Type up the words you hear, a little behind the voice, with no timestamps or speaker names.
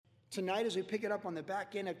tonight, as we pick it up on the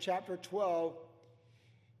back end of chapter 12,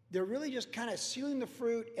 they're really just kind of sealing the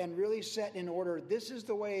fruit and really setting in order. This is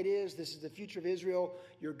the way it is. This is the future of Israel.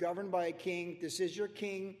 You're governed by a king. This is your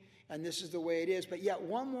king, and this is the way it is. But yet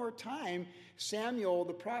one more time, Samuel,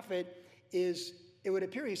 the prophet, it would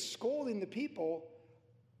appear he's scolding the people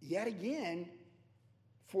yet again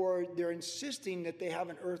for their insisting that they have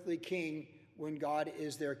an earthly king when God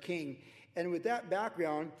is their king. And with that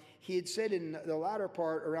background, he had said in the latter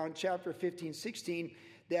part around chapter 15, 16,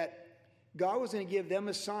 that God was going to give them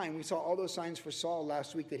a sign. We saw all those signs for Saul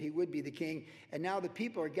last week that he would be the king. And now the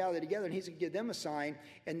people are gathered together and he's going to give them a sign.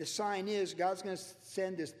 And the sign is God's going to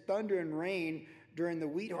send this thunder and rain during the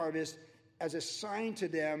wheat harvest as a sign to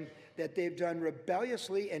them that they've done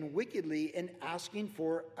rebelliously and wickedly in asking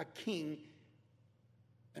for a king,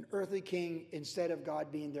 an earthly king, instead of God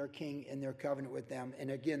being their king in their covenant with them.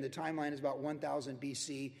 And again, the timeline is about 1000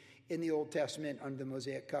 BC in the Old Testament under the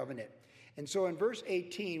Mosaic covenant. And so in verse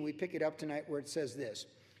 18, we pick it up tonight where it says this.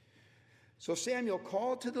 So Samuel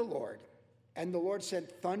called to the Lord, and the Lord sent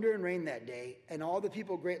thunder and rain that day, and all the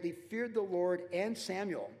people greatly feared the Lord and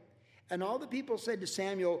Samuel. And all the people said to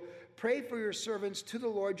Samuel, pray for your servants to the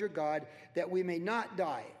Lord your God, that we may not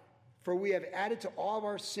die. For we have added to all of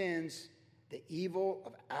our sins the evil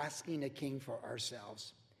of asking a king for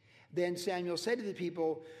ourselves. Then Samuel said to the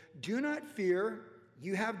people, do not fear,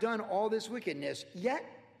 you have done all this wickedness, yet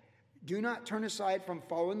do not turn aside from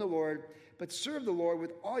following the Lord, but serve the Lord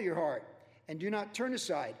with all your heart. And do not turn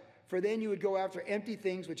aside, for then you would go after empty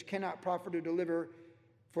things which cannot profit or deliver,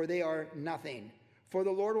 for they are nothing. For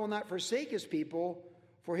the Lord will not forsake his people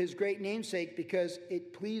for his great name's sake, because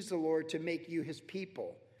it pleased the Lord to make you his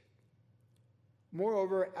people.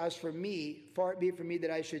 Moreover, as for me, far be it from me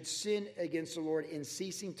that I should sin against the Lord in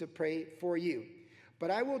ceasing to pray for you.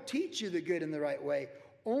 But I will teach you the good and the right way.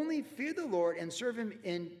 Only fear the Lord and serve him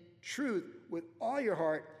in truth with all your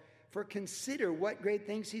heart, for consider what great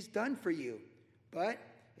things he's done for you. But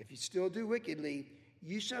if you still do wickedly,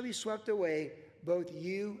 you shall be swept away, both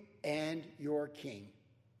you and your king.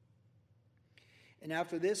 And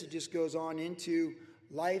after this, it just goes on into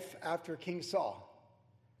life after King Saul.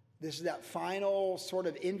 This is that final sort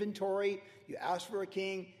of inventory. You ask for a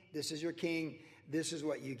king, this is your king, this is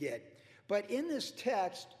what you get. But in this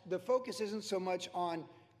text, the focus isn't so much on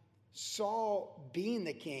Saul being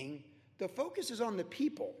the king. The focus is on the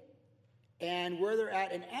people and where they're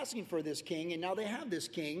at and asking for this king. And now they have this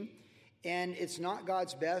king, and it's not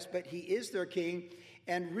God's best, but he is their king.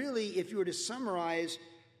 And really, if you were to summarize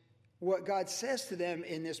what God says to them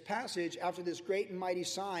in this passage after this great and mighty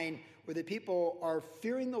sign where the people are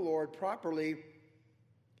fearing the Lord properly,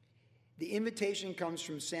 the invitation comes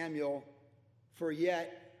from Samuel for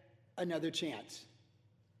yet another chance.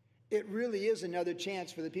 It really is another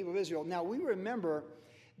chance for the people of Israel. Now, we remember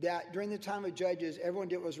that during the time of Judges, everyone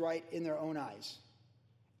did what was right in their own eyes,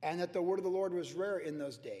 and that the word of the Lord was rare in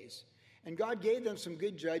those days. And God gave them some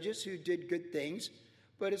good judges who did good things,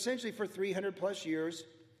 but essentially for 300 plus years,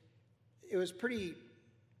 it was pretty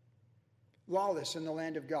lawless in the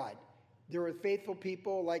land of God. There were faithful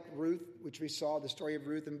people like Ruth, which we saw, the story of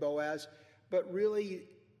Ruth and Boaz, but really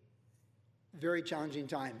very challenging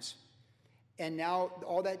times. And now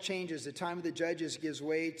all that changes. The time of the judges gives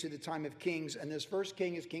way to the time of kings. And this first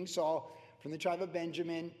king is King Saul from the tribe of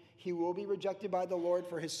Benjamin. He will be rejected by the Lord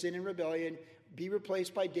for his sin and rebellion, be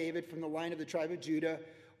replaced by David from the line of the tribe of Judah,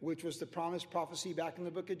 which was the promised prophecy back in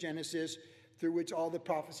the book of Genesis, through which all the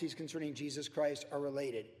prophecies concerning Jesus Christ are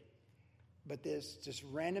related. But this just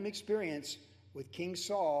random experience with King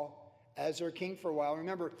Saul as their king for a while.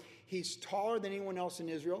 Remember, he's taller than anyone else in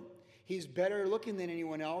Israel. He's better looking than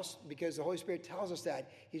anyone else because the Holy Spirit tells us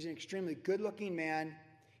that. He's an extremely good-looking man.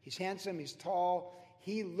 He's handsome. He's tall.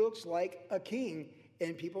 He looks like a king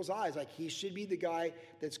in people's eyes. Like he should be the guy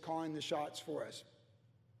that's calling the shots for us.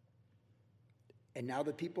 And now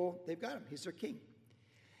the people, they've got him. He's their king.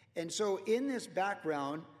 And so in this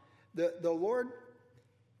background, the Lord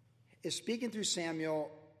is speaking through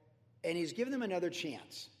Samuel, and he's giving them another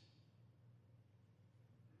chance.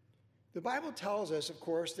 The Bible tells us, of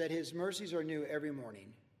course, that his mercies are new every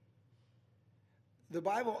morning. The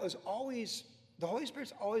Bible is always, the Holy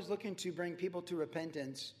Spirit's always looking to bring people to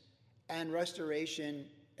repentance and restoration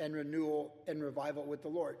and renewal and revival with the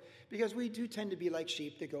Lord. Because we do tend to be like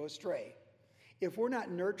sheep that go astray. If we're not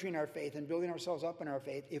nurturing our faith and building ourselves up in our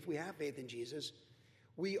faith, if we have faith in Jesus,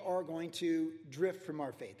 we are going to drift from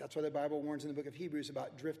our faith. That's why the Bible warns in the book of Hebrews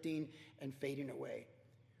about drifting and fading away.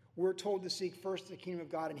 We're told to seek first the kingdom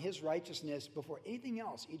of God and his righteousness before anything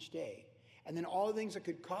else each day. And then all the things that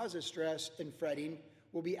could cause us stress and fretting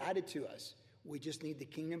will be added to us. We just need the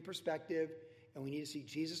kingdom perspective and we need to see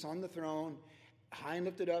Jesus on the throne, high and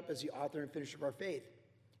lifted up as the author and finisher of our faith.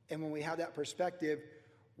 And when we have that perspective,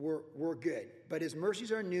 we're good. But his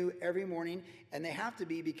mercies are new every morning, and they have to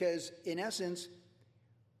be, because in essence,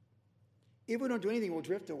 if we don't do anything, we'll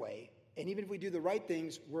drift away. And even if we do the right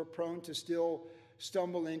things, we're prone to still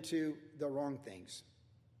stumble into the wrong things.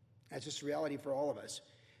 That's just reality for all of us.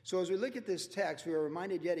 So as we look at this text, we are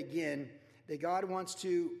reminded yet again that God wants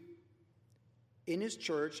to, in his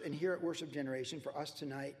church and here at Worship Generation, for us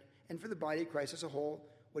tonight and for the body of Christ as a whole,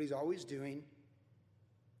 what he's always doing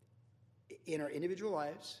in our individual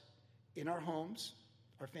lives, in our homes,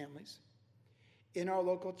 our families, in our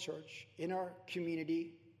local church, in our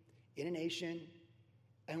community, in a nation,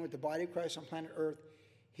 and with the body of Christ on planet Earth,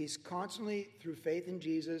 he's constantly, through faith in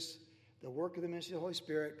Jesus, the work of the ministry of the Holy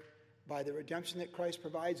Spirit, by the redemption that Christ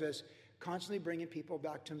provides us, constantly bringing people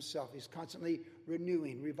back to himself. He's constantly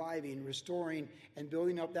renewing, reviving, restoring, and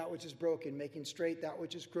building up that which is broken, making straight that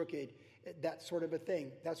which is crooked, that sort of a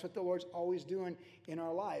thing. That's what the Lord's always doing in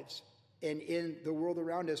our lives and in the world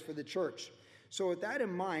around us for the church. So with that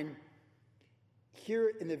in mind,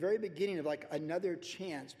 here in the very beginning of like another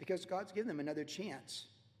chance, because God's given them another chance,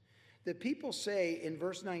 the people say in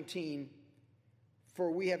verse 19,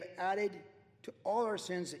 for we have added to all our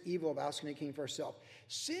sins the evil of asking a king for ourselves.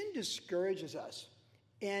 Sin discourages us.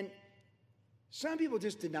 And some people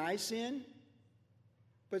just deny sin,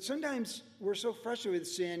 but sometimes we're so frustrated with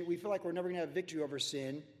sin, we feel like we're never going to have victory over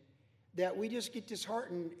sin, that we just get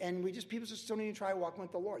disheartened, and people just don't even try walking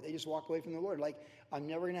with the Lord. They just walk away from the Lord. Like, I'm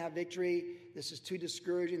never going to have victory. This is too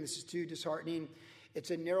discouraging. This is too disheartening.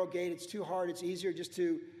 It's a narrow gate. It's too hard. It's easier just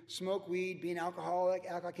to smoke weed, be an alcoholic,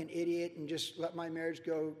 act like an idiot, and just let my marriage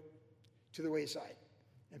go to the wayside.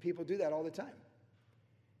 And people do that all the time.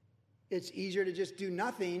 It's easier to just do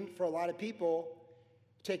nothing for a lot of people,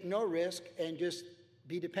 take no risk, and just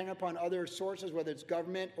be dependent upon other sources, whether it's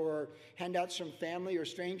government or handouts from family or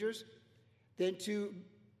strangers, than to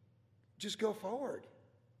just go forward.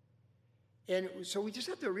 And so we just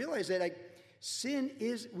have to realize that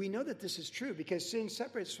we know that this is true because sin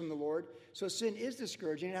separates from the Lord. So sin is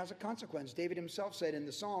discouraging. It has a consequence. David himself said in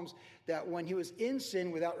the Psalms that when he was in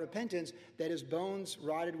sin without repentance, that his bones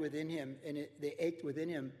rotted within him and they ached within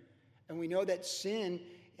him. And we know that sin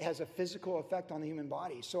has a physical effect on the human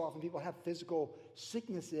body. So often people have physical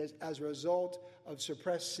sicknesses as a result of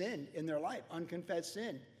suppressed sin in their life, unconfessed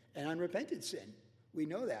sin and unrepented sin. We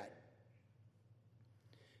know that.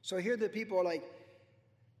 So here the people are like,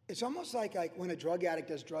 it's almost like when a drug addict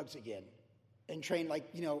does drugs again and train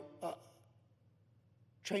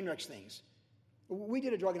wrecks things. We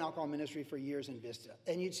did a drug and alcohol ministry for years in Vista,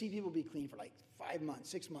 and you'd see people be clean for like 5 months,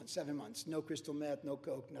 6 months, 7 months, no crystal meth, no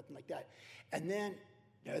coke, nothing like that. And then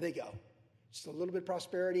there they go. Just a little bit of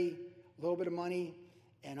prosperity, a little bit of money,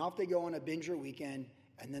 and off they go on a binger weekend,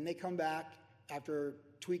 and then they come back after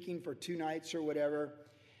tweaking for 2 nights or whatever,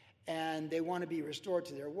 and they want to be restored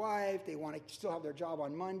to their wife. They want to still have their job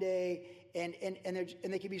on Monday, and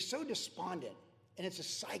they can be so despondent. And it's a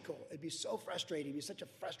cycle. It'd be so frustrating. It'd be such a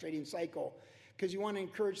frustrating cycle because you want to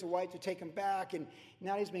encourage the wife to take him back, and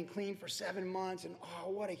now he's been clean for 7 months, and oh,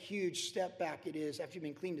 what a huge step back it is after you've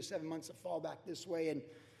been clean to 7 months to fall back this way.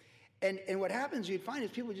 And what happens, you'd find,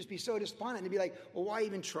 is people would just be so despondent. They'd be like, well, why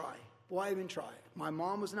even try? Why even try? My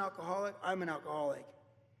mom was an alcoholic. I'm an alcoholic.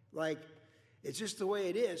 Like, it's just the way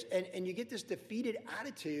it is. And you get this defeated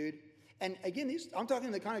attitude. And again, I'm talking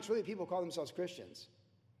in the context really people call themselves Christians.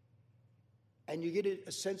 And you get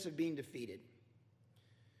a sense of being defeated.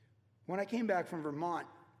 When I came back from Vermont,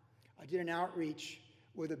 I did an outreach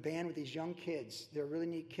with a band with these young kids. They're really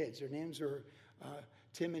neat kids. Their names are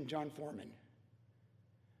Tim and John Foreman.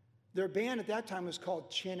 Their band at that time was called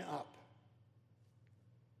Chin Up.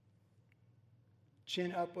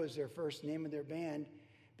 Chin Up was their first name of their band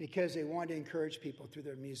because they wanted to encourage people through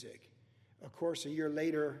their music. Of course, a year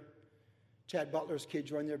later, Chad Butler's kid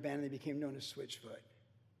joined their band and they became known as Switchfoot.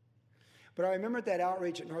 But I remember at that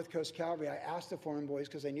outreach at North Coast Calvary, I asked the Foreman boys,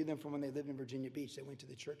 because I knew them from when they lived in Virginia Beach. They went to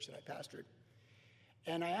the church that I pastored.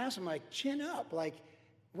 And I asked them, like, chin up. Like,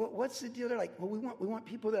 what's the deal? They're like, well, we want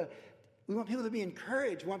people to be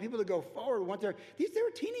encouraged. We want people to go forward. They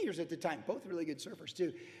were teenagers at the time, both really good surfers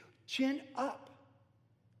too. Chin up.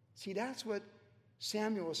 See, that's what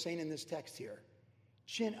Samuel was saying in this text here.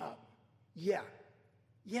 Chin up. Yeah.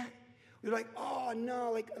 We're like, oh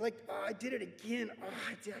no, oh, I did it again. Oh,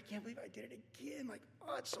 I can't believe I did it again. Like,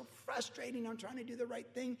 oh, it's so frustrating. I'm trying to do the right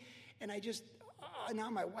thing. And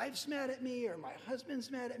now my wife's mad at me, or my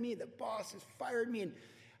husband's mad at me. The boss has fired me. And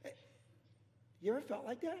you ever felt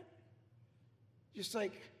like that? Just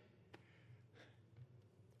like,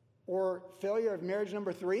 or failure of marriage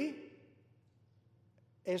number 3.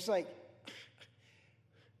 It's like,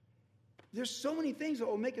 there's so many things that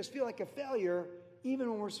will make us feel like a failure even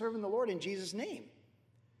when we're serving the Lord in Jesus' name.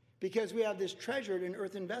 Because we have this treasured in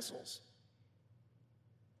earthen vessels.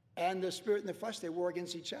 And the spirit and the flesh, they war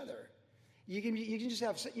against each other. You can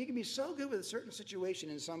be so good with a certain situation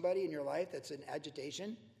in somebody in your life that's in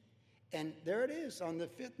agitation. And there it is on the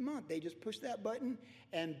 5th month. They just push that button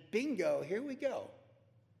and bingo, here we go.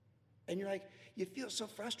 And you're like, you feel so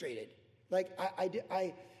frustrated. Like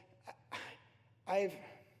I've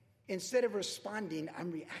instead of responding,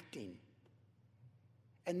 I'm reacting.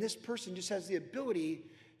 And this person just has the ability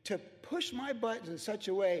to push my buttons in such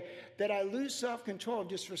a way that I lose self-control of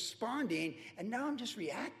just responding, and now I'm just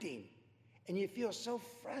reacting. And you feel so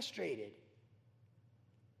frustrated.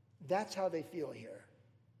 That's how they feel here.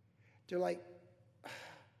 They're like,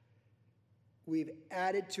 we've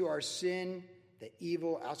added to our sin the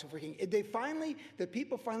evil, asking for a king. The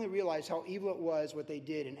people finally realized how evil it was what they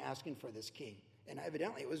did in asking for this king. And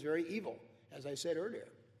evidently it was very evil, as I said earlier,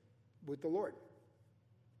 with the Lord.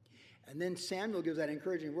 And then Samuel gives that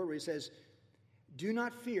encouraging word where he says, do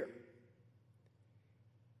not fear.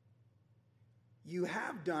 You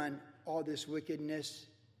have done all this wickedness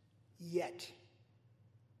yet.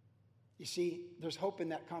 You see, there's hope in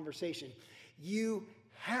that conversation. You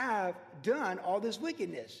have done all this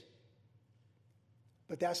wickedness.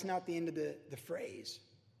 But that's not the end of the phrase.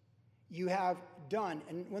 You have done.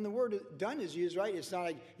 And when the word done is used, right, it's not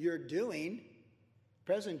like you're doing,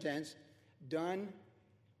 present tense. Done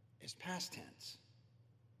is past tense.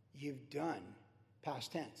 You've done,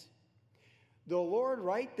 past tense. The Lord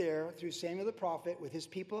right there, through Samuel the prophet, with his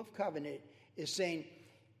people of covenant, is saying,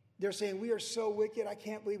 they're saying, we are so wicked, I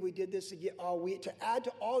can't believe we did this again. To add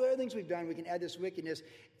to all the other things we've done, we can add this wickedness.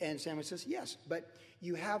 And Samuel says, yes, but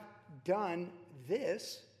you have done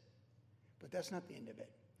this, but that's not the end of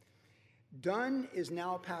it. Done is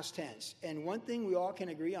now past tense. And one thing we all can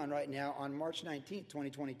agree on right now on March 19th,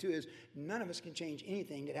 2022 is none of us can change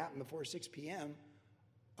anything that happened before 6 p.m.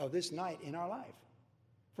 of this night in our life.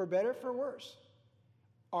 For better, for worse.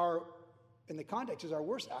 In the context is our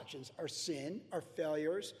worst actions, our sin, our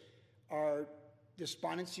failures, our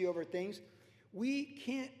despondency over things. We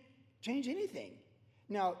can't change anything.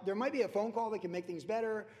 Now, there might be a phone call that can make things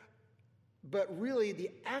better, but really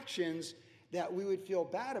the actions that we would feel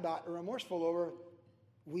bad about or remorseful over,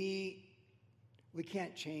 we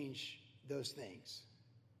can't change those things.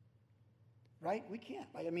 Right? We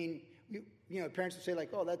can't. Parents would say like,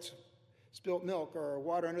 oh, that's spilt milk or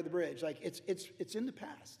water under the bridge. Like it's in the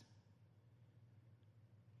past.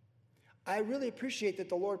 I really appreciate that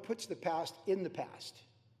the Lord puts the past in the past.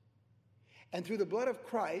 And through the blood of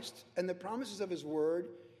Christ and the promises of his word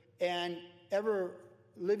and ever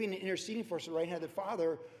living and interceding for us at the right hand of the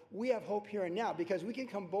Father, we have hope here and now because we can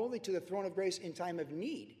come boldly to the throne of grace in time of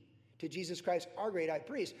need to Jesus Christ, our great high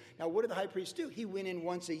priest. Now, what did the high priest do? He went in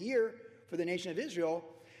once a year for the nation of Israel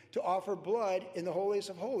to offer blood in the holiest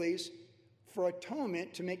of holies for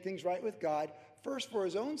atonement to make things right with God, first for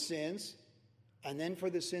his own sins and then for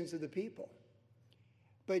the sins of the people.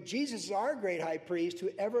 But Jesus is our great high priest who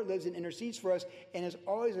ever lives and intercedes for us and is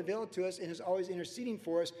always available to us and is always interceding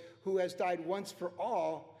for us, who has died once for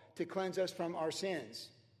all to cleanse us from our sins.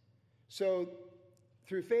 So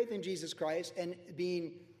through faith in Jesus Christ and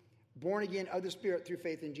being born again of the Spirit through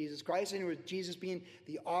faith in Jesus Christ, and with Jesus being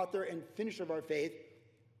the author and finisher of our faith,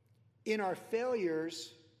 in our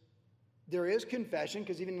failures, there is confession,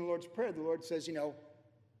 because even in the Lord's Prayer, the Lord says,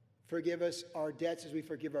 forgive us our debts as we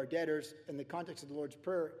forgive our debtors. And the context of the Lord's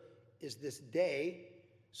Prayer is this day.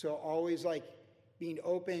 So always like being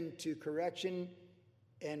open to correction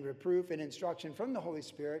and reproof and instruction from the Holy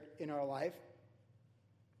Spirit in our life.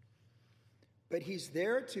 But he's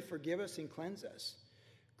there to forgive us and cleanse us.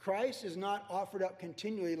 Christ is not offered up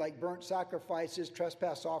continually like burnt sacrifices,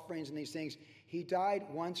 trespass offerings, and these things. He died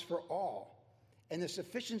once for all. And the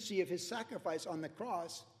sufficiency of his sacrifice on the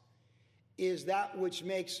cross is that which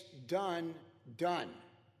makes done, done.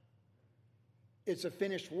 It's a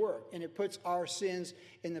finished work, and it puts our sins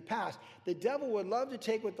in the past. The devil would love to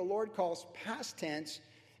take what the Lord calls past tense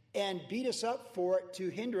and beat us up for it to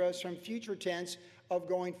hinder us from future tense of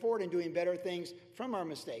going forward and doing better things from our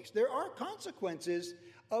mistakes. There are consequences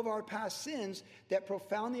of our past sins that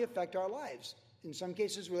profoundly affect our lives. In some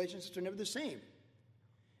cases, relationships are never the same.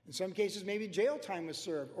 In some cases, maybe jail time was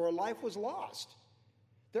served or a life was lost.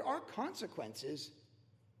 There are consequences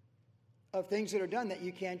of things that are done that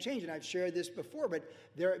you can't change. And I've shared this before, but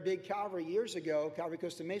there at Big Calvary years ago, Calvary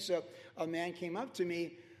Costa Mesa, a man came up to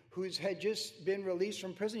me who had just been released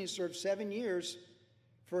from prison. He served 7 years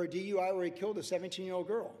for a DUI where he killed a 17-year-old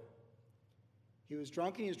girl. He was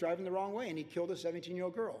drunk and he was driving the wrong way, and he killed a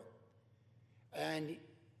 17-year-old girl. And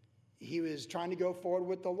he was trying to go forward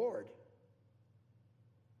with the Lord.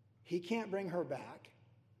 He can't bring her back.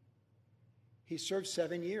 He served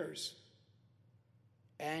 7 years.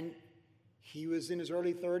 And he was in his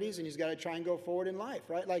early 30s, and he's got to try and go forward in life,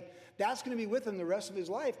 right? Like, that's going to be with him the rest of his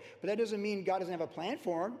life. But that doesn't mean God doesn't have a plan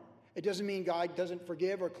for him. It doesn't mean God doesn't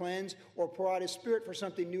forgive or cleanse or pour out his Spirit for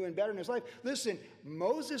something new and better in his life. Listen,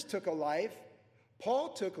 Moses took a life, Paul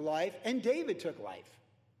took life, and David took life.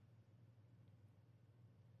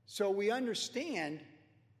 So we understand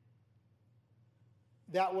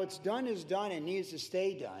that what's done is done and needs to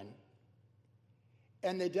stay done.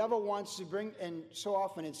 And the devil wants to bring, and so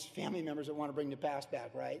often it's family members that want to bring the past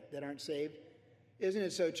back, right? That aren't saved. Isn't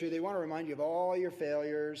it so true? They want to remind you of all your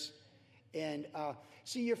failures. And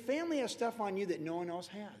see, your family has stuff on you that no one else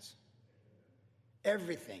has.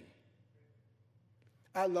 Everything.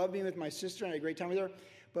 I love being with my sister and I had a great time with her.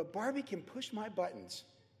 But Barbie can push my buttons.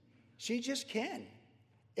 She just can.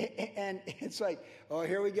 And it's like, oh,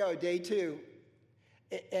 here we go, day 2.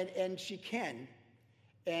 And she can.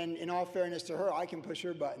 And in all fairness to her, I can push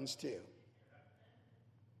her buttons too.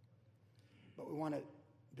 But we want to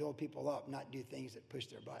build people up, not do things that push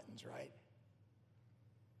their buttons, right?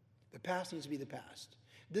 The past needs to be the past.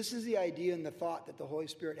 This is the idea and the thought that the Holy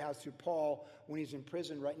Spirit has through Paul when he's in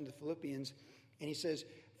prison, writing to the Philippians. And he says,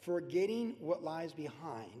 forgetting what lies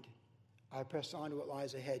behind, I press on to what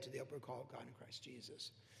lies ahead, to the upward call of God in Christ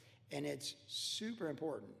Jesus. And it's super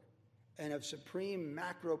important and of supreme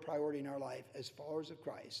macro priority in our life as followers of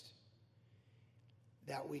Christ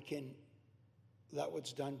that we can let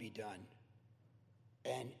what's done be done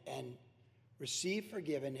and receive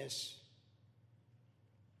forgiveness,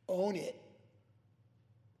 own it,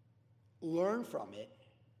 learn from it,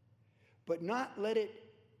 but not let it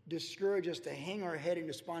discourage us to hang our head in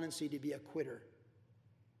despondency, to be a quitter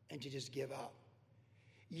and to just give up.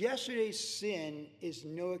 Yesterday's sin is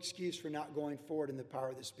no excuse for not going forward in the power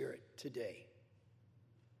of the Spirit today.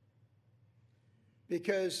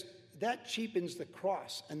 Because that cheapens the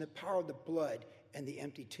cross and the power of the blood and the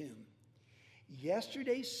empty tomb.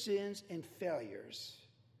 Yesterday's sins and failures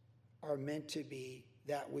are meant to be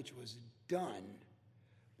that which was done,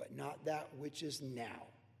 but not that which is now.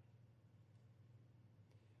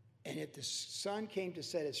 And if the Son came to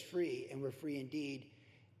set us free, and we're free indeed,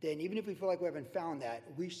 then even if we feel like we haven't found that,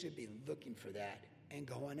 we should be looking for that and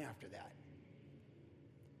going after that.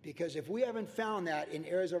 Because if we haven't found that in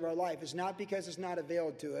areas of our life, it's not because it's not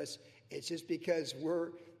available to us. It's just because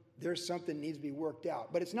there's something that needs to be worked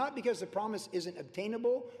out. But it's not because the promise isn't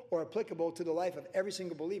obtainable or applicable to the life of every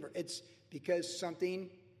single believer. It's because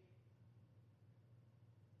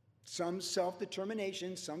some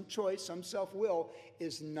self-determination, some choice, some self-will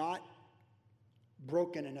is not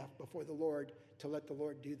broken enough before the Lord to let the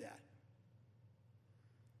Lord do that.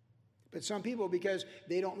 But some people, because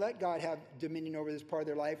they don't let God have dominion over this part of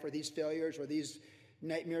their life, or these failures, or these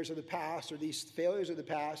nightmares of the past, or these failures of the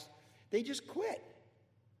past, they just quit.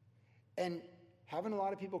 And haven't a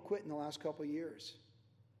lot of people quit in the last couple of years?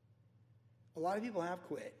 A lot of people have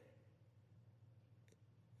quit.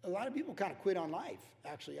 A lot of people kind of quit on life,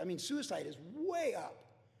 actually. I mean, suicide is way up.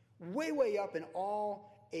 Way up in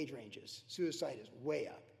all age ranges. Suicide is way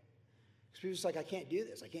up. Because people are just like, I can't do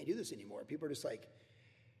this. I can't do this anymore. People are just like,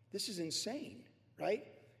 this is insane, right?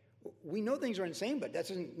 We know things are insane, but that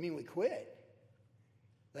doesn't mean we quit.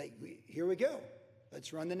 Like, here we go.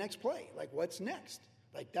 Let's run the next play. Like, what's next?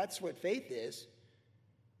 Like, that's what faith is.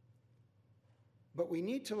 But we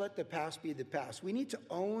need to let the past be the past. We need to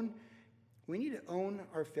own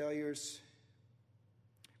our failures.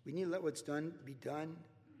 We need to let what's done be done.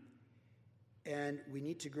 And we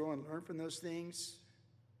need to grow and learn from those things.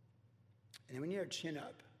 And then we need our chin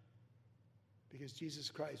up, because Jesus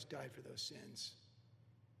Christ died for those sins.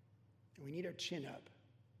 And we need our chin up,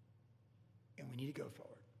 and we need to go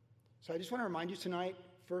forward. So I just want to remind you tonight,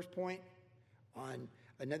 first point on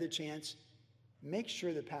another chance, make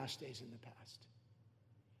sure the past stays in the past.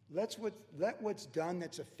 Let what's done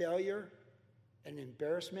that's a failure, an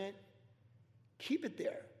embarrassment, keep it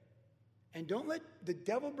there. And don't let the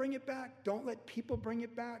devil bring it back. Don't let people bring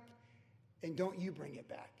it back. And don't you bring it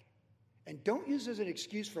back. And don't use it as an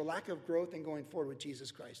excuse for lack of growth and going forward with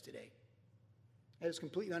Jesus Christ today. That is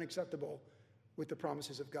completely unacceptable with the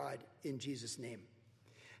promises of God in Jesus' name.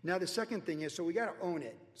 Now, the second thing is, so we got to own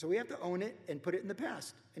it. So we have to own it and put it in the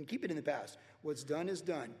past and keep it in the past. What's done is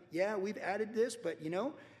done. Yeah, we've added this, but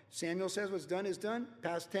Samuel says what's done is done.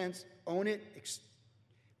 Past tense, own it. It's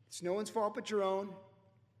no one's fault but your own.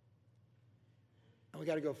 And we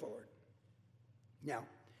got to go forward. Now,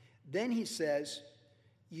 then he says,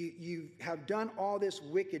 You have done all this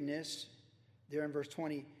wickedness, there in verse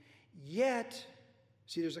 20, yet,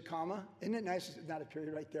 see there's a comma? Isn't it nice? It's not a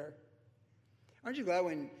period right there. Aren't you glad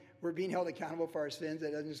when we're being held accountable for our sins, that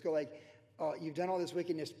it doesn't just go like, oh, you've done all this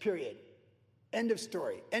wickedness, period. End of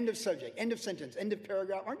story, end of subject, end of sentence, end of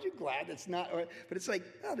paragraph. Aren't you glad that's not, but it's like,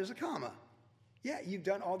 oh, there's a comma. Yeah, you've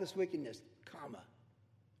done all this wickedness, comma.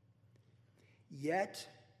 Yet,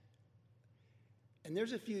 and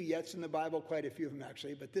there's a few yets in the Bible, quite a few of them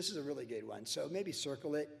actually, but this is a really good one. So maybe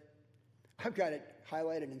circle it. I've got it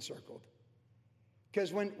highlighted and circled.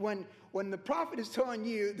 Because when the prophet is telling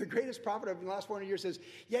you, the greatest prophet of the last 400 years says,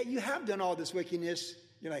 yeah, you have done all this wickedness,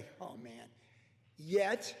 you're like, oh man.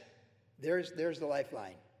 Yet, there's the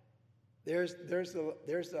lifeline. There's the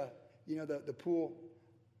the pool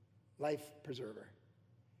life preserver.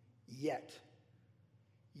 Yet,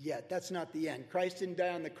 that's not the end. Christ didn't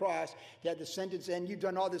die on the cross. He had the sentence end. You've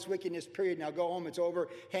done all this wickedness, period. Now go home. It's over.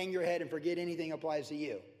 Hang your head and forget anything applies to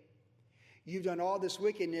you. You've done all this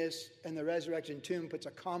wickedness, and the resurrection tomb puts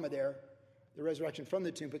a comma there. The resurrection from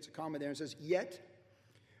the tomb puts a comma there and says, yet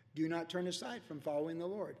do not turn aside from following the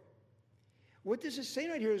Lord. What this is saying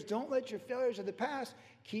right here is don't let your failures of the past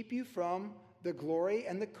keep you from the glory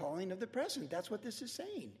and the calling of the present. That's what this is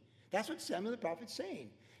saying. That's what Samuel the prophet's saying.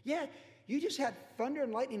 Yeah, you just had thunder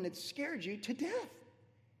and lightning that scared you to death.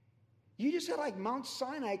 You just had like Mount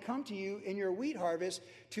Sinai come to you in your wheat harvest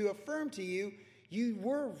to affirm to you you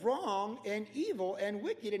were wrong and evil and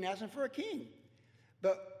wicked and asking for a king.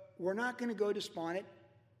 But we're not going to go despondent.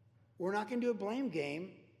 We're not going to do a blame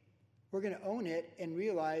game. We're going to own it and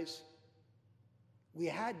realize we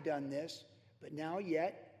had done this, but now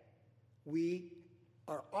yet we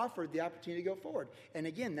are offered the opportunity to go forward. And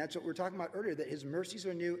again, that's what we were talking about earlier, that his mercies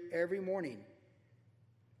are new every morning.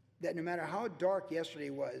 That no matter how dark yesterday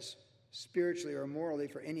was, spiritually or morally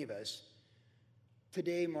for any of us,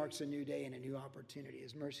 today marks a new day and a new opportunity.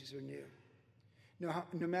 His mercies are new.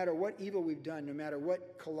 No matter what evil we've done, no matter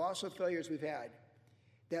what colossal failures we've had,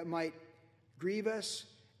 that might grieve us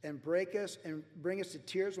and break us and bring us to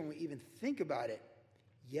tears when we even think about it,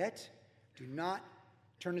 yet do not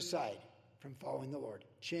turn aside from following the Lord.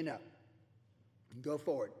 Chin up and go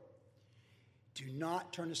forward. Do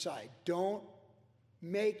not turn aside. Don't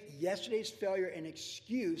make yesterday's failure an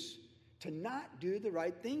excuse to not do the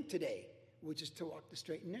right thing today, which is to walk the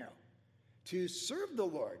straight and narrow, to serve the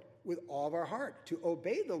Lord with all of our heart, to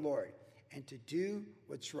obey the Lord, and to do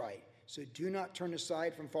what's right. So do not turn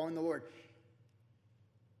aside from following the Lord.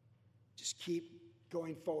 Just keep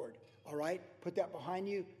going forward, all right? Put that behind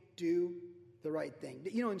you. Do the right thing.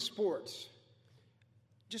 You know, in sports,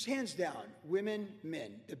 just hands down, women,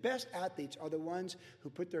 men, the best athletes are the ones who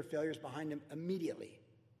put their failures behind them immediately.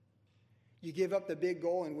 You give up the big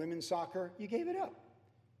goal in women's soccer, you gave it up.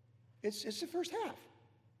 It's the first half.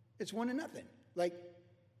 It's 1-0. Like,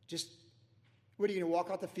 just, what are you going to walk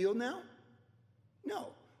out the field now? No.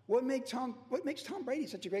 What makes Tom Brady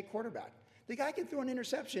such a great quarterback? The guy can throw an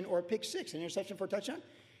interception or a pick six, an interception for a touchdown.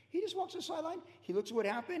 He just walks the sideline. He looks at what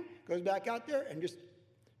happened, goes back out there, and just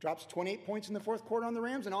drops 28 points in the fourth quarter on the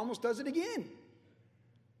Rams and almost does it again.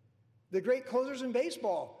 The great closers in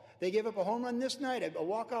baseball. They give up a home run this night, a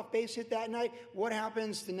walk-off base hit that night. What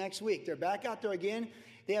happens the next week? They're back out there again.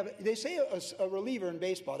 They say a reliever in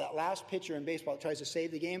baseball, that last pitcher in baseball that tries to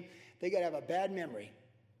save the game, they got to have a bad memory.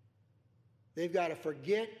 They've got to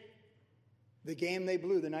forget the game they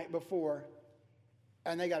blew the night before,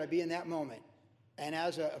 and they got to be in that moment. And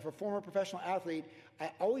as a former professional athlete,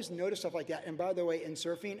 I always notice stuff like that. And by the way, in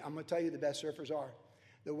surfing, I'm going to tell you the best surfers are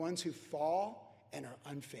the ones who fall and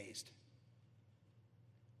are unfazed.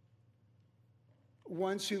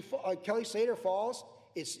 Ones who Kelly Slater falls,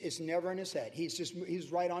 it's never in his head.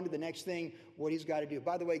 He's right on to the next thing, what he's got to do.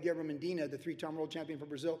 By the way, Gabriel Medina, the 3-time world champion for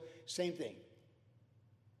Brazil, same thing.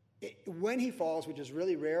 When he falls, which is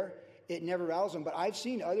really rare, it never rattles him. But I've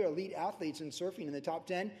seen other elite athletes in surfing in the top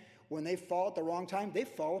 10, when they fall at the wrong time, they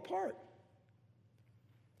fall apart.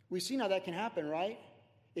 We've seen how that can happen, right?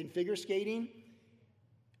 In figure skating.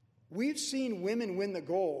 We've seen women win the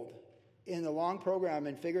gold in the long program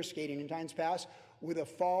in figure skating in times past with a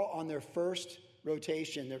fall on their first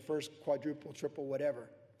rotation, their first quadruple, triple, whatever,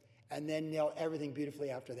 and then nail everything beautifully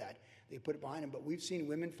after that. They put it behind them. But we've seen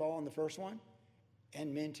women fall on the first one,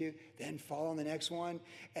 and men too, then fall on the next one,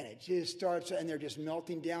 and it just starts, and they're just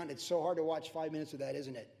melting down. It's so hard to watch 5 minutes of that,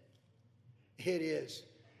 isn't it? It is.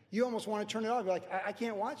 You almost want to turn it off. You're like, I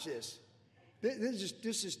can't watch this.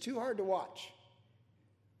 This is too hard to watch.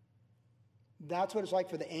 That's what it's like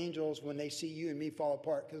for the angels when they see you and me fall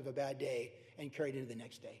apart because of a bad day and carried into the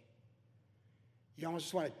next day. You almost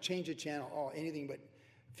just want to change the channel, anything but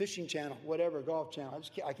Fishing channel, whatever, golf channel.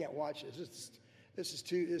 I can't watch this. This is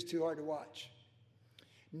too hard to watch.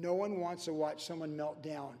 No one wants to watch someone melt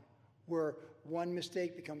down where one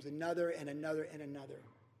mistake becomes another and another and another.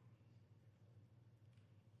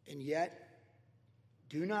 And yet,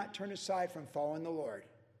 do not turn aside from following the Lord.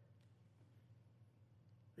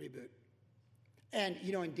 Reboot. And,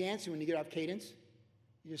 in dancing, when you get off cadence,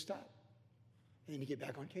 you just stop. And then you get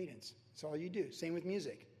back on cadence. That's all you do. Same with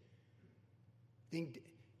music. I think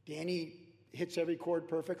Danny hits every chord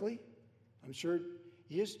perfectly. I'm sure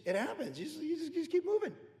it happens. You just keep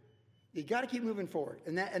moving. You got to keep moving forward.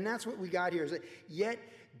 And that's what we got here. Is that, yet,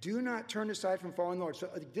 do not turn aside from following the Lord. So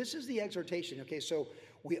this is the exhortation. Okay, so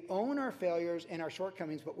we own our failures and our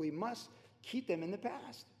shortcomings, but we must keep them in the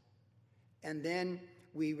past. And then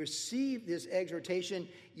we receive this exhortation,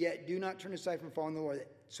 yet do not turn aside from following the Lord.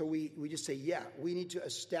 So we just say, yeah, we need to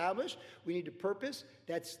establish, we need to purpose.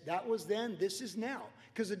 That was then, this is now.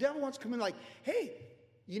 Because the devil wants to come in like, hey,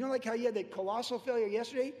 like how you had the colossal failure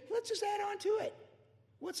yesterday? Let's just add on to it.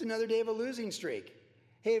 What's another day of a losing streak?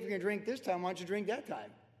 Hey, if you're going to drink this time, why don't you drink that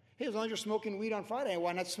time? Hey, as long as you're smoking weed on Friday,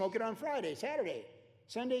 why not smoke it on Friday, Saturday,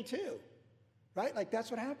 Sunday too? Right? Like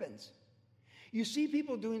that's what happens. You see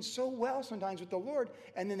people doing so well sometimes with the Lord,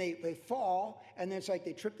 and then they fall, and then it's like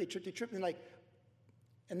they trip,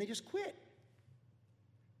 and they just quit.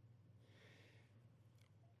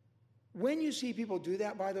 When you see people do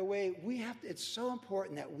that, by the way, it's so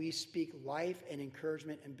important that we speak life and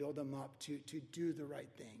encouragement and build them up to do the right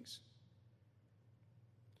things.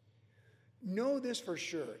 Know this for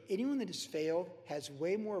sure. Anyone that has failed has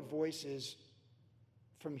way more voices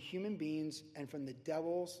from human beings and from the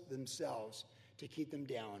devils themselves to keep them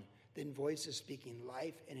down than voices speaking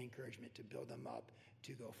life and encouragement to build them up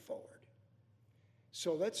to go forward.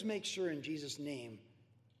 So let's make sure in Jesus' name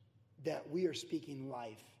that we are speaking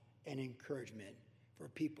life and encouragement for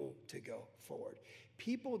people to go forward.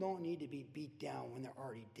 People don't need to be beat down when they're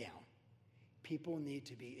already down. People need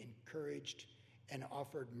to be encouraged and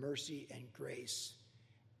offered mercy and grace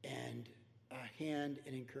and a hand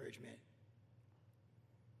and encouragement.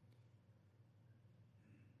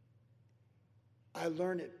 I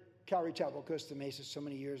learned at Calvary Chapel, Costa Mesa so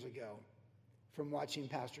many years ago from watching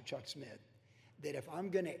Pastor Chuck Smith that if I'm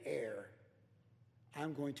going to err,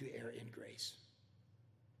 I'm going to err in grace.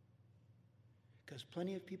 Because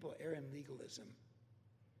plenty of people err in legalism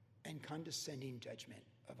and condescending judgment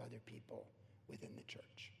of other people within the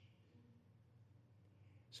church.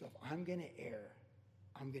 So if I'm going to err,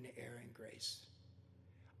 I'm going to err in grace.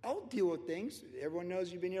 I'll deal with things. Everyone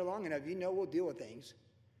knows you've been here long enough. You know we'll deal with things.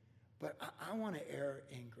 But I want to err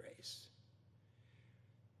in grace.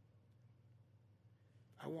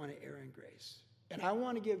 I want to err in grace. And I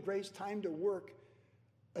want to give grace time to work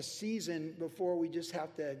a season before we just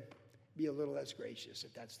have to be a little less gracious,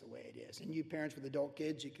 if that's the way it is. And you parents with adult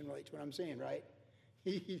kids, you can relate to what I'm saying, right?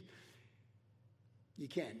 You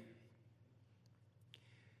can.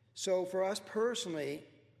 So for us personally,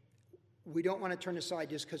 we don't want to turn aside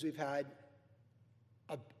just because we've had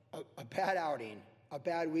a bad outing, a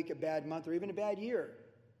bad week, a bad month, or even a bad year.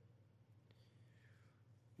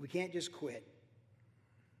 We can't just quit.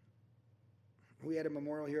 We had a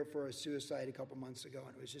memorial here for a suicide a couple months ago,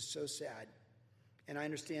 and it was just so sad. And I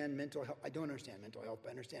understand mental health. I don't understand mental health, but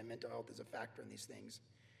I understand mental health is a factor in these things.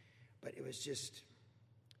 But it was just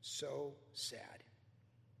so sad.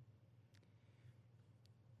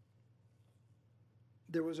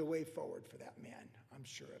 There was a way forward for that man. I'm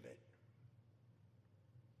sure of it.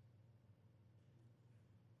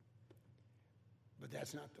 But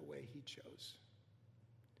that's not the way he chose.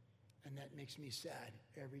 And that makes me sad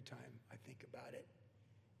every time I think about it.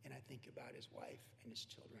 And I think about his wife and his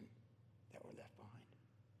children that were left behind.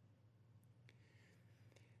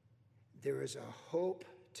 There is a hope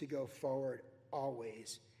to go forward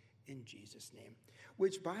always in Jesus' name.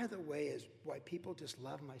 Which, by the way, is why people just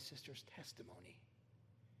love my sister's testimony.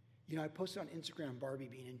 I posted on Instagram Barbie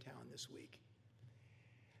being in town this week.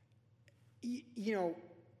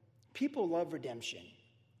 People love redemption.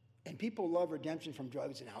 And people love redemption from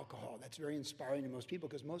drugs and alcohol. That's very inspiring to most people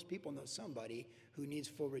because most people know somebody who needs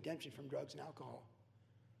full redemption from drugs and alcohol.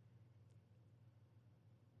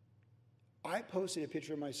 I posted a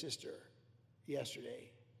picture of my sister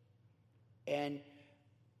yesterday and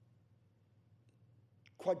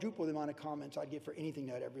quadrupled the amount of comments I'd get for anything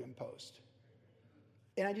that I'd ever even post.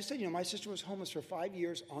 And I just said, my sister was homeless for 5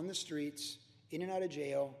 years on the streets, in and out of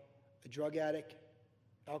jail, a drug addict,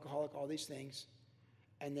 alcoholic, all these things.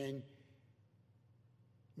 And then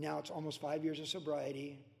now it's almost 5 years of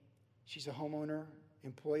sobriety. She's a homeowner,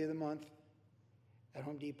 employee of the month at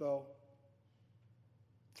Home Depot.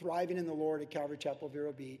 thriving in the Lord at Calvary Chapel,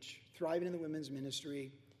 Vero Beach, thriving in the women's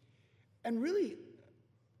ministry. And really,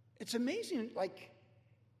 it's amazing, like,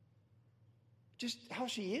 just how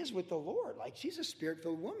she is with the Lord. Like, she's a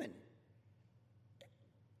spirit-filled woman.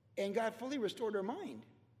 And God fully restored her mind.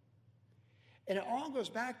 And it all goes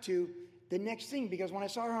back to the next thing, because when I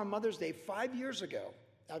saw her on Mother's Day 5 years ago,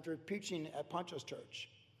 after preaching at Pancho's church,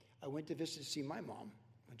 I went to visit to see my mom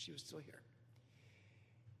when she was still here.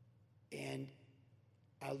 And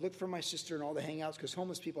I looked for my sister in all the hangouts, because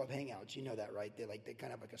homeless people have hangouts. You know that, right? They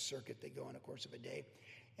kind of like a circuit they go in the course of a day.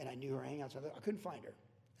 And I knew her hangouts. I couldn't find her.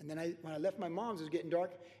 And then when I left my mom's, it was getting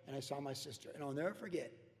dark, and I saw my sister. And I'll never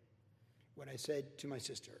forget what I said to my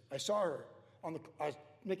sister. I saw her I was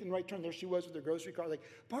making the right turn. There she was with her grocery cart, like,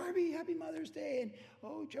 Barbie, happy Mother's Day, and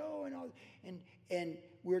oh, Joe, and all. And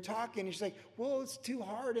we were talking, and she's like, well, it's too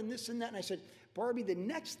hard, and this and that. And I said, Barbie, the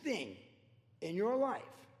next thing in your life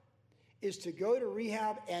is to go to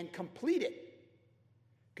rehab and complete it.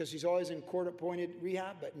 Because she's always in court-appointed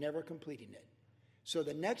rehab, but never completing it. So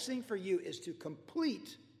the next thing for you is to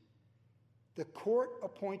complete the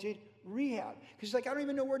court-appointed rehab. Because she's like, I don't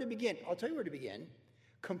even know where to begin. I'll tell you where to begin.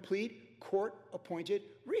 Complete court-appointed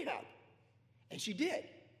rehab. And she did.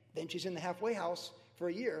 Then she's in the halfway house for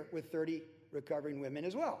a year with 30 recovering women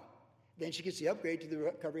as well. Then she gets the upgrade to the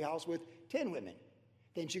recovery house with 10 women.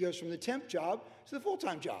 Then she goes from the temp job to the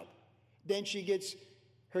full-time job. Then she gets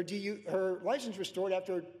her license restored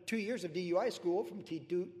after 2 years of DUI school from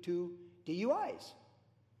T2 to DUIs.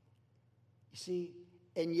 You see,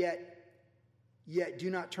 and yet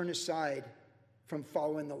do not turn aside from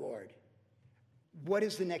following the Lord. What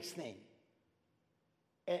is the next thing?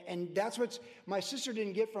 And that's what my sister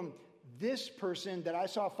didn't get from this person that I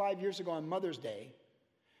saw 5 years ago on Mother's Day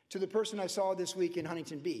to the person I saw this week in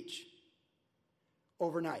Huntington Beach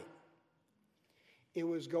overnight. It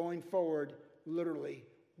was going forward literally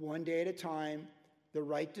one day at a time, the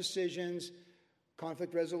right decisions,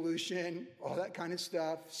 conflict resolution, all that kind of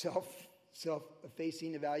stuff,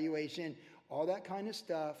 self-effacing evaluation, all that kind of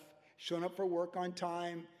stuff, showing up for work on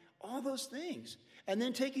time, all those things, and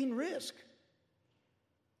then taking risk.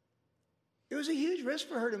 It was a huge risk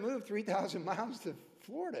for her to move 3,000 miles to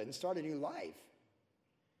Florida and start a new life.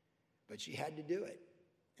 But she had to do it,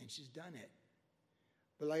 and she's done it.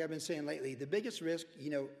 But like I've been saying lately, the biggest risk,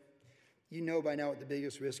 you know by now what the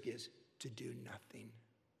biggest risk is: to do nothing.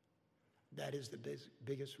 That is the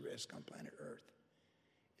biggest risk on planet Earth,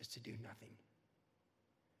 is to do nothing.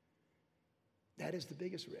 That is the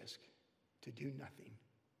biggest risk, to do nothing,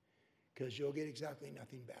 because you'll get exactly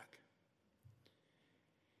nothing back.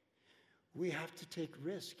 We have to take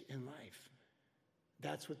risk in life.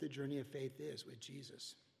 That's what the journey of faith is with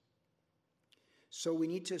Jesus. So we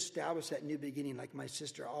need to establish that new beginning, like my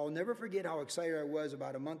sister. I'll never forget how excited I was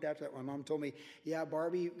about a month after that. My mom told me, yeah,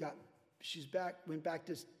 Barbie she's back, went back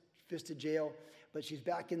to Vista Jail, but she's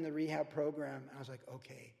back in the rehab program. And I was like,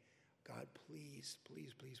 okay, God, please,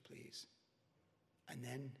 please, please, please. And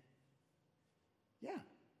then, yeah.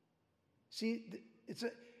 See,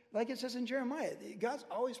 like it says in Jeremiah, God's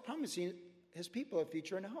always promising his people a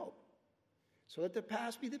future and a hope. So let the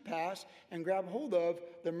past be the past and grab hold of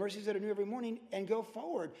the mercies that are new every morning and go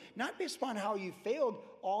forward. Not based upon how you failed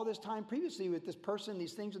all this time previously with this person,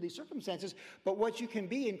 these things, or these circumstances, but what you can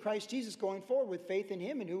be in Christ Jesus going forward with faith in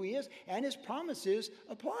him and who he is and his promises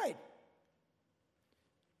applied.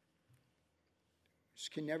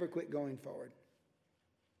 Just can never quit going forward.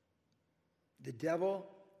 The devil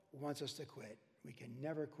wants us to quit. We can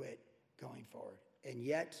never quit going forward. And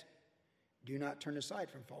yet, do not turn aside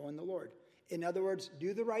from following the Lord. In other words,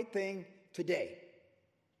 do the right thing today.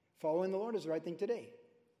 Following the Lord is the right thing today.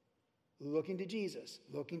 Looking to Jesus,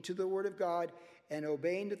 looking to the Word of God, and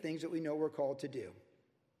obeying the things that we know we're called to do.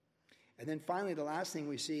 And then finally, the last thing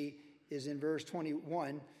we see is in verse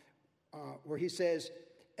 21, where he says,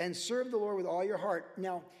 and serve the Lord with all your heart.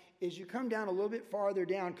 Now, as you come down a little bit farther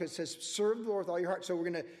down, because it says serve the Lord with all your heart. So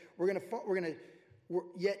we're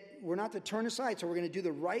not to turn aside. So we're going to do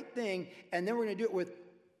the right thing, and then we're going to do it with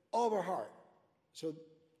all of our heart. So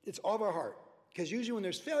it's all of our heart. Because usually when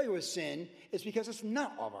there's failure with sin, it's because it's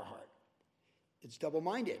not all of our heart. It's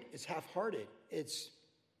double-minded. It's half-hearted. It's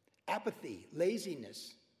apathy,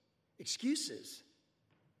 laziness, excuses.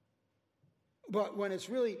 But when it's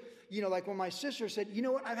really, like when my sister said, you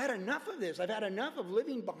know what, I've had enough of this. I've had enough of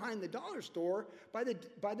living behind the dollar store by the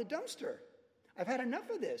dumpster. I've had enough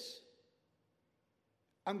of this.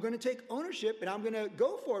 I'm going to take ownership, and I'm going to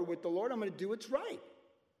go forward with the Lord. I'm going to do what's right.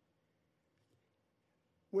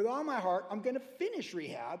 With all my heart, I'm going to finish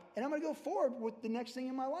rehab, and I'm going to go forward with the next thing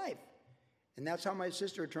in my life. And that's how my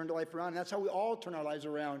sister turned her life around. And that's how we all turn our lives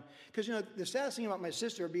around. Because, the saddest thing about my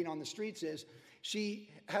sister being on the streets is she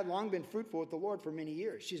had long been fruitful with the Lord for many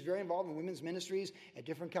years. She's very involved in women's ministries at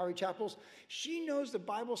different Calvary chapels. She knows the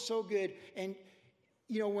Bible so good. And,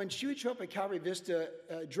 when she would show up at Calvary Vista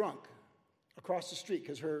drunk across the street,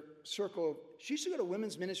 because her circle, she used to go to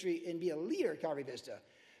women's ministry and be a leader at Calvary Vista.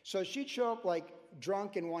 So she'd show up like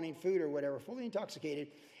drunk and wanting food or whatever, fully intoxicated.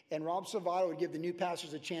 And Rob Salvato would give the new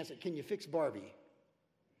pastors a chance at, can you fix Barbie?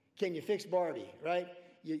 Can you fix Barbie, right?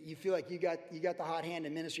 You feel like you got the hot hand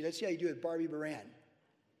in ministry. Let's see how you do with Barbie Baran.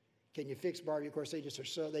 Can you fix Barbie? Of course, they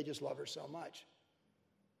just love her so much.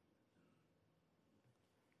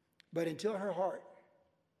 But until her heart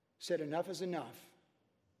said enough is enough,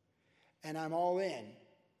 and I'm all in,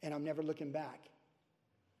 and I'm never looking back,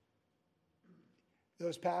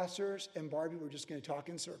 those pastors and Barbie were just going to talk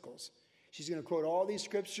in circles. She's going to quote all these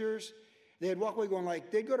scriptures. They'd walk away going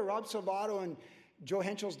like, they'd go to Rob Salvato and Joe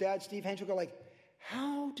Henschel's dad, Steve Henschel, go like,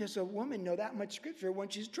 how does a woman know that much scripture when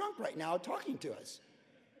she's drunk right now talking to us?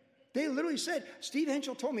 They literally said, Steve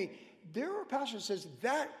Henschel told me, there are pastors that says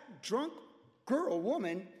that drunk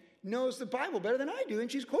woman knows the Bible better than I do,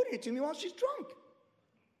 and she's quoting it to me while she's drunk.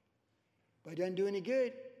 But it doesn't do any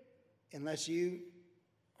good unless you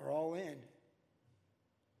are all in.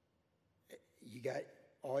 You got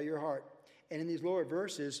all your heart. And in these lower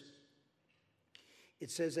verses,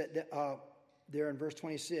 it says that there in verse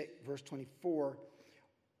 26, verse 24,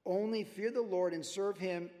 only fear the Lord and serve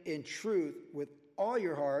him in truth with all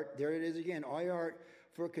your heart. There it is again, all your heart,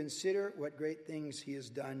 for consider what great things he has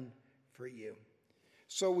done for you.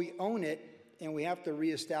 So we own it, and we have to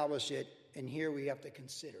reestablish it, and here we have to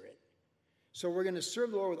consider it. So we're going to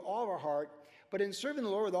serve the Lord with all of our heart, but in serving the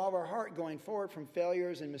Lord with all of our heart, going forward from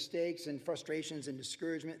failures and mistakes and frustrations and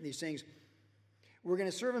discouragement and these things, we're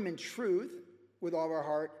going to serve him in truth with all of our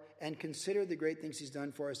heart and consider the great things he's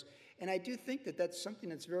done for us. And I do think that that's something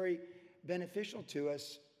that's very beneficial to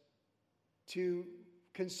us, to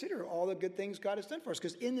consider all the good things God has done for us.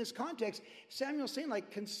 Because in this context, Samuel's saying,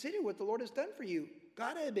 like, consider what the Lord has done for you.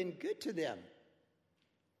 God had been good to them.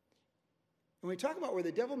 When we talk about where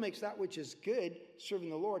the devil makes that which is good, serving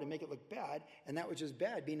the Lord, and make it look bad, and that which is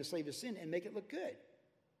bad, being a slave to sin, and make it look good.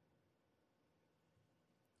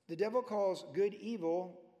 The devil calls good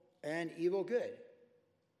evil and evil good.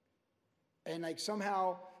 And like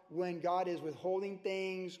somehow when God is withholding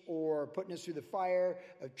things or putting us through the fire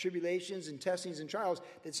of tribulations and testings and trials,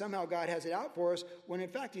 that somehow God has it out for us, when in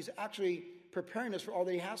fact he's actually preparing us for all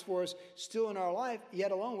that he has for us still in our life,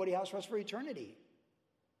 yet alone what he has for us for eternity.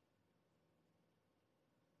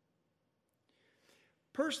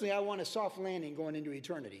 Personally, I want a soft landing going into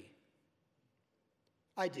eternity.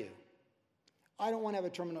 I do. I don't want to have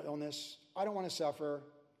a terminal illness. I don't want to suffer.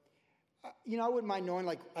 I wouldn't mind knowing,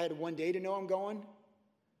 like, I had one day to know I'm going.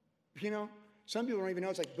 Some people don't even know.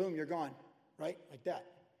 It's like, boom, you're gone, right? Like that.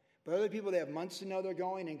 But other people, they have months to know they're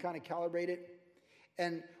going and kind of calibrate it.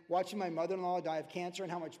 And watching my mother-in-law die of cancer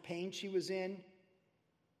and how much pain she was in,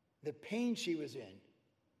 the pain she was in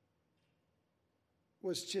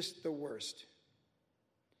was just the worst.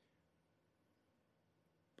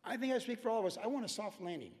 I think I speak for all of us. I want a soft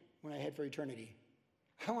landing when I head for eternity.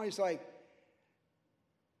 I want to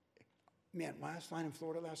man, last line in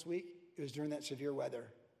Florida last week, it was during that severe weather.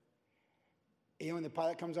 When the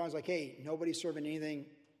pilot comes on, it's like, hey, nobody's serving anything.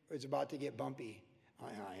 It's about to get bumpy. Oh,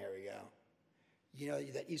 here we go.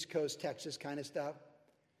 That East Coast, Texas kind of stuff.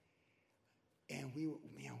 And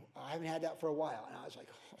I haven't had that for a while. And I was like,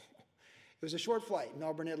 oh. It was a short flight,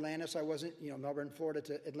 Melbourne, Atlanta. So I wasn't, Melbourne, Florida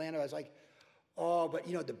to Atlanta. I was like, oh, but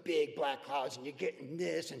the big black clouds, and you're getting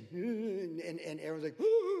this, and everyone's like,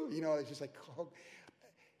 ooh, it's just like, oh.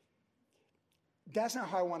 That's not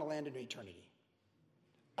how I want to land in eternity.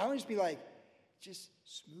 I want to just be like, just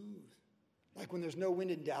smooth. Like when there's no wind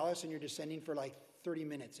in Dallas and you're descending for like 30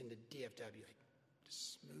 minutes into DFW, like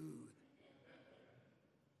just smooth.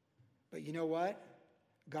 But you know what?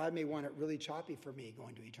 God may want it really choppy for me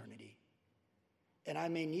going to eternity. And I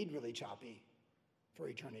may need really choppy for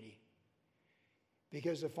eternity.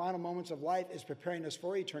 Because the final moments of life is preparing us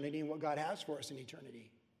for eternity and what God has for us in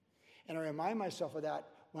eternity. And I remind myself of that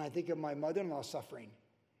when I think of my mother-in-law suffering.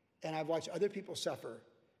 And I've watched other people suffer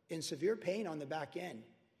in severe pain on the back end.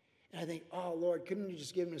 And I think, oh, Lord, couldn't you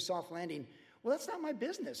just give them a soft landing? Well, that's not my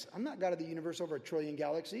business. I'm not God of the universe over 1 trillion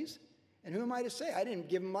galaxies. And who am I to say? I didn't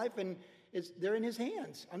give them life, and they're in his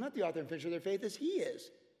hands. I'm not the author and finisher of their faith as he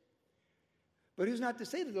is. But who's not to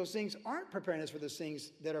say that those things aren't preparing us for those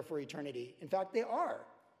things that are for eternity? In fact, they are,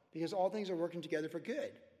 because all things are working together for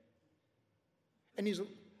good. And these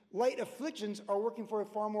light afflictions are working for a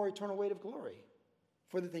far more eternal weight of glory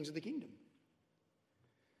for the things of the kingdom.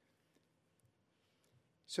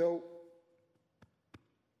 So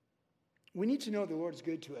we need to know the Lord's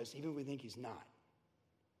good to us, even if we think he's not.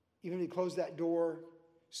 Even if he closed that door,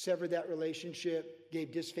 severed that relationship,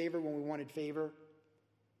 gave disfavor when we wanted favor.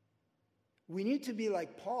 We need to be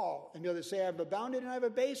like Paul and be able to say, I've abounded and I've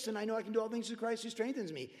abased, and I know I can do all things through Christ who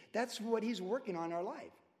strengthens me. That's what he's working on in our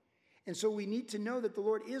life. And so we need to know that the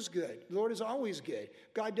Lord is good. The Lord is always good.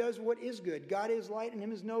 God does what is good. God is light, and in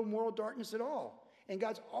him is no moral darkness at all. And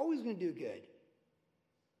God's always going to do good.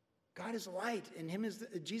 God is light, and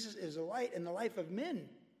Jesus is a light in the life of men.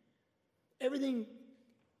 Everything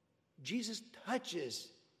Jesus touches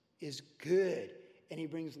is good, and he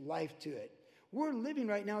brings life to it. We're living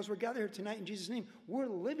right now, as we're gathered here tonight in Jesus' name, we're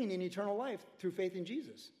living in eternal life through faith in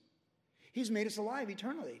Jesus. He's made us alive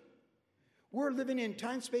eternally. We're living in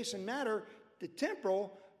time, space, and matter, the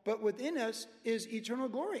temporal, but within us is eternal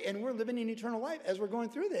glory, and we're living in eternal life as we're going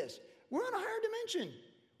through this. We're on a higher dimension.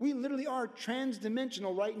 We literally are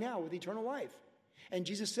trans-dimensional right now with eternal life. And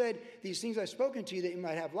Jesus said, these things I've spoken to you that you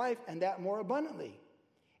might have life, and that more abundantly.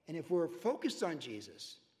 And if we're focused on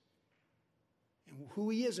Jesus and who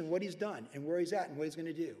he is and what he's done and where he's at and what he's going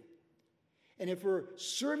to do, and if we're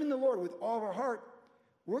serving the Lord with all of our heart,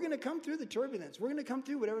 we're going to come through the turbulence. We're going to come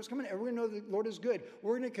through whatever's coming, and we're going to know the Lord is good.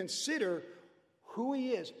 We're going to consider who he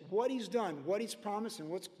is, what he's done, what he's promised, and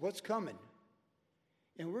what's coming.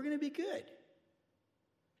 And we're going to be good.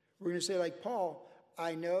 We're going to say, like Paul,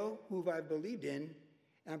 I know who I've believed in,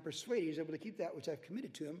 and I'm persuaded he's able to keep that which I've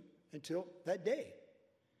committed to him until that day.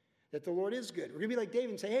 That the Lord is good. We're going to be like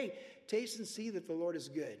David and say, hey, taste and see that the Lord is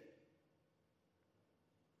good.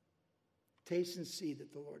 Taste and see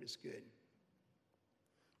that the Lord is good.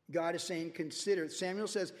 God is saying, consider. Samuel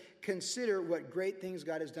says, consider what great things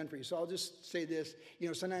God has done for you. So I'll just say this. You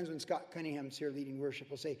know, sometimes when Scott Cunningham's here leading worship,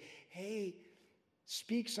 he'll say, hey,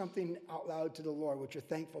 speak something out loud to the Lord, what you're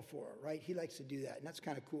thankful for, right? He likes to do that, and that's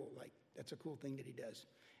kind of cool. Like, that's a cool thing that he does.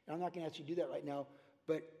 And I'm not going to ask you to do that right now,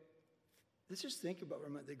 but let's just think about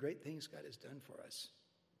the great things God has done for us,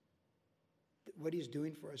 what he's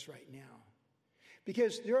doing for us right now.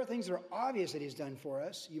 Because there are things that are obvious that he's done for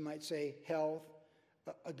us. You might say health,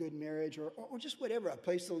 a good marriage, or just whatever, a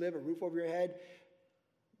place to live, a roof over your head,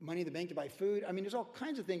 money in the bank to buy food. I mean, there's all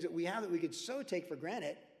kinds of things that we have that we could so take for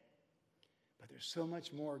granted. But there's so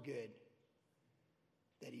much more good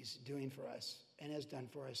that he's doing for us and has done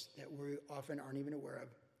for us that we often aren't even aware of.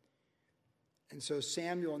 And so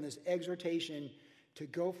Samuel, in this exhortation to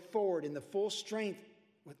go forward in the full strength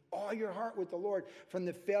with all your heart with the Lord from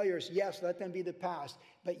the failures, yes, let them be the past,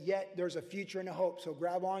 but yet there's a future and a hope. So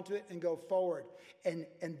grab onto it and go forward. And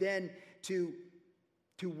then to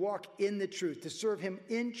walk in the truth, to serve him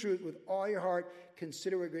in truth with all your heart.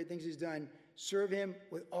 Consider what great things he's done. Serve him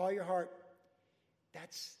with all your heart.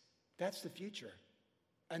 That's the future.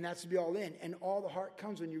 And that's to be all in. And all the heart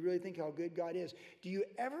comes when you really think how good God is. Do you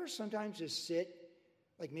ever sometimes just sit,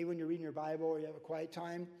 like maybe when you're reading your Bible or you have a quiet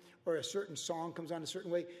time, or a certain song comes on a certain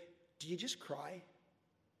way, do you just cry?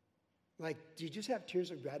 Like, do you just have tears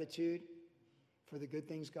of gratitude for the good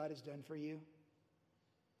things God has done for you?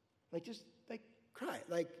 Like, just, like, cry.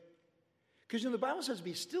 Like, because, the Bible says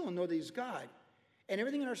be still and know that he's God. And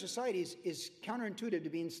everything in our society is counterintuitive to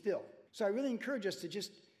being still. So I really encourage us to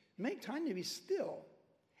just make time to be still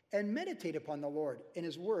and meditate upon the Lord and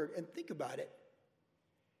his word and think about it.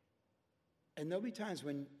 And there'll be times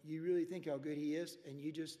when you really think how good he is, and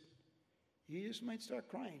you just might start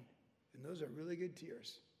crying. And those are really good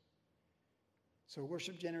tears. So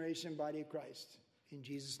worship generation, body of Christ. In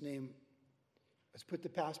Jesus' name, let's put the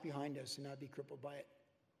past behind us and not be crippled by it.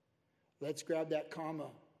 Let's grab that comma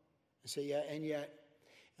and say, yeah, and yet.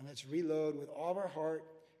 And let's reload with all of our heart,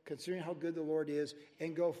 considering how good the Lord is,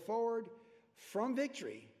 and go forward from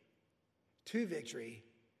victory to victory,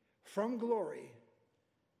 from glory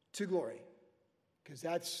to glory. Because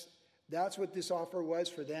that's what this offer was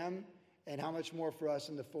for them, and how much more for us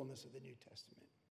in the fullness of the New Testament.